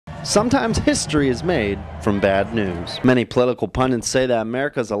Sometimes history is made from bad news. Many political pundits say that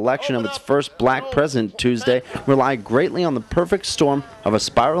America's election of its first black president Tuesday relied greatly on the perfect storm of a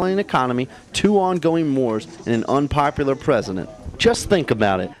spiraling economy, two ongoing wars, and an unpopular president. Just think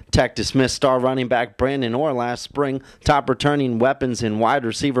about it. Tech dismissed star running back Brandon Orr last spring. Top returning weapons in wide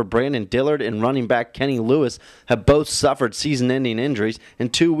receiver Brandon Dillard and running back Kenny Lewis have both suffered season-ending injuries.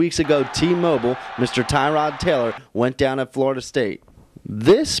 And 2 weeks ago, T-Mobile, Mr. Tyrod Taylor, went down at Florida State.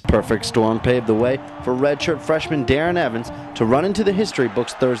 This perfect storm paved the way for redshirt freshman Darren Evans to run into the history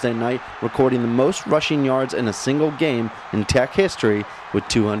books Thursday night, recording the most rushing yards in a single game in Tech history with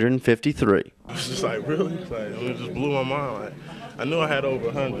 253. It's just like, really? It just blew my mind. I knew I had over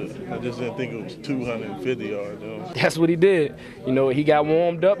 100. I just didn't think it was 250 yards. That's what he did. He got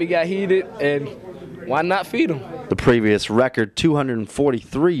warmed up, he got heated, and why not feed him? The previous record,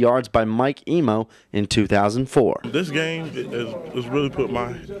 243 yards by Mike Emo in 2004. This game has really put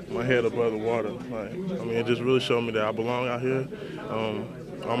my head above the water. It just really showed me that I belong out here.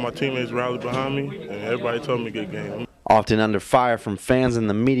 All my teammates rallied behind me, and everybody told me good game. Often under fire from fans and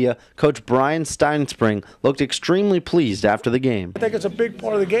the media, Coach Brian Steinspring looked extremely pleased after the game. I think it's a big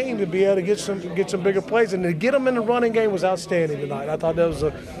part of the game to be able to get some bigger plays, and to get them in the running game was outstanding tonight. I thought that was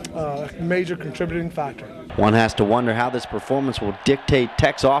a major contributing factor. One has to wonder how this performance will dictate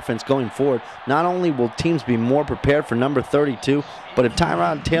Tech's offense going forward. Not only will teams be more prepared for number 32, but if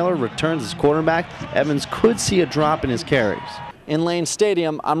Tyrod Taylor returns as quarterback, Evans could see a drop in his carries. In Lane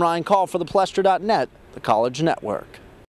Stadium, I'm Ryan Call for theplestra.net, the College Network.